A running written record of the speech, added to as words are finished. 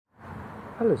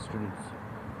Hello students,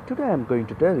 today I am going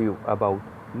to tell you about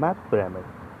math pyramid.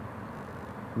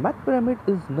 Math pyramid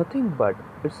is nothing but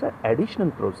it's an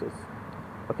additional process.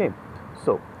 Okay,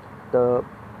 so the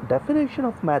definition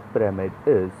of math pyramid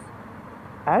is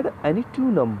add any two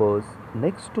numbers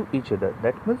next to each other,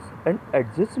 that means an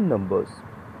adjacent numbers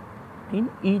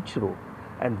in each row,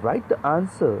 and write the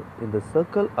answer in the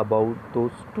circle above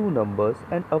those two numbers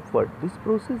and upward. This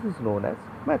process is known as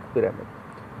math pyramid.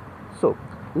 So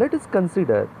let us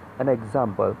consider an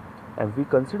example, and we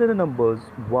consider the numbers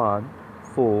 1,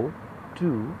 4,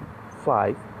 2,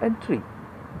 5 and 3,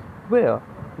 where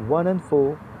 1 and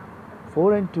 4,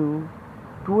 4 and 2,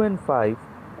 2 and 5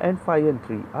 and 5 and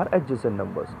 3 are adjacent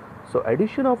numbers. So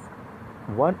addition of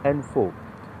 1 and 4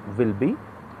 will be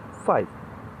 5,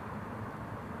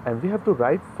 and we have to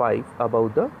write 5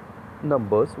 above the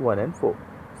numbers 1 and 4.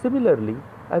 Similarly,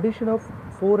 addition of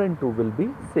 4 and 2 will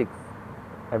be 6,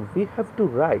 and we have to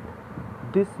write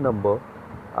this number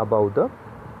above the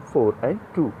 4 and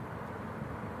 2.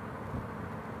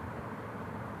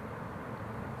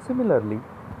 Similarly,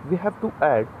 we have to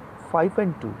add 5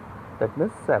 and 2, that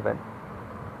means 7,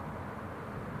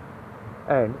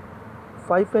 and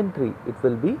 5 and 3, it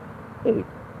will be 8.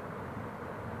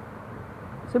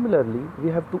 Similarly, we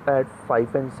have to add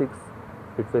 5 and 6,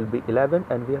 it will be 11,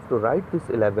 and we have to write this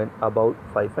 11 above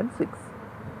 5 and 6.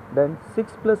 Then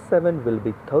 6 plus 7 will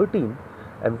be 13,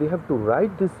 and we have to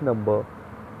write this number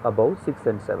above 6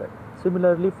 and 7.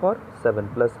 Similarly for 7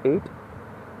 plus 8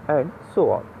 and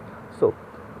so on. So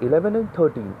 11 and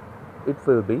 13, it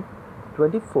will be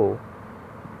 24.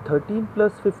 13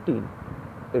 plus 15,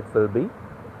 it will be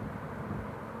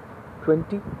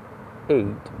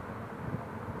 28.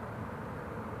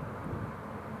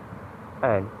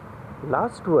 And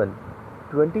last one,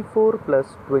 24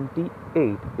 plus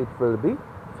 28, it will be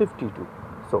 52.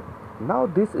 So now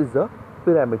this is a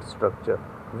pyramid structure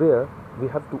where we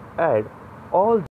have to add all